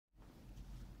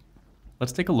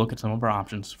Let's take a look at some of our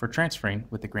options for transferring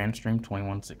with the Grandstream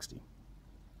 2160.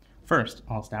 First,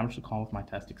 I'll establish a call with my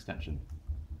test extension.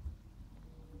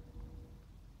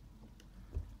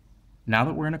 Now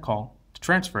that we're in a call, to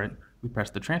transfer it, we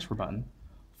press the transfer button,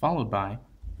 followed by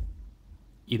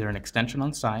either an extension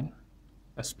on the side,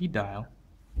 a speed dial,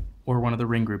 or one of the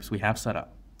ring groups we have set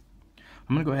up.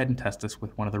 I'm going to go ahead and test this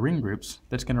with one of the ring groups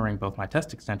that's going to ring both my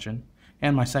test extension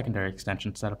and my secondary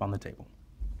extension set up on the table.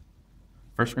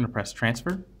 First, we're going to press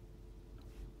transfer,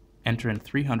 enter in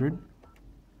 300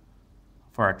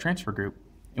 for our transfer group,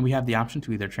 and we have the option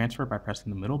to either transfer by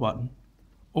pressing the middle button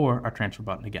or our transfer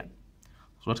button again.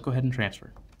 So let's go ahead and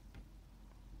transfer.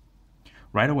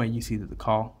 Right away, you see that the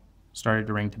call started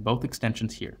to ring to both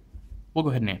extensions here. We'll go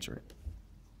ahead and answer it.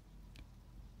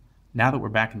 Now that we're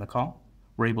back in the call,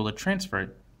 we're able to transfer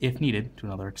it, if needed, to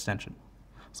another extension.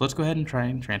 So let's go ahead and try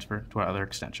and transfer to our other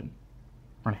extension.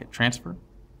 We're going to hit transfer.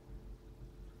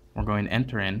 We're going to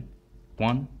enter in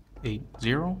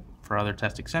 180 for our other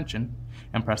test extension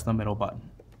and press the middle button.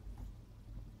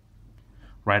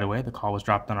 Right away, the call was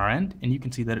dropped on our end, and you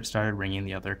can see that it started ringing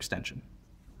the other extension.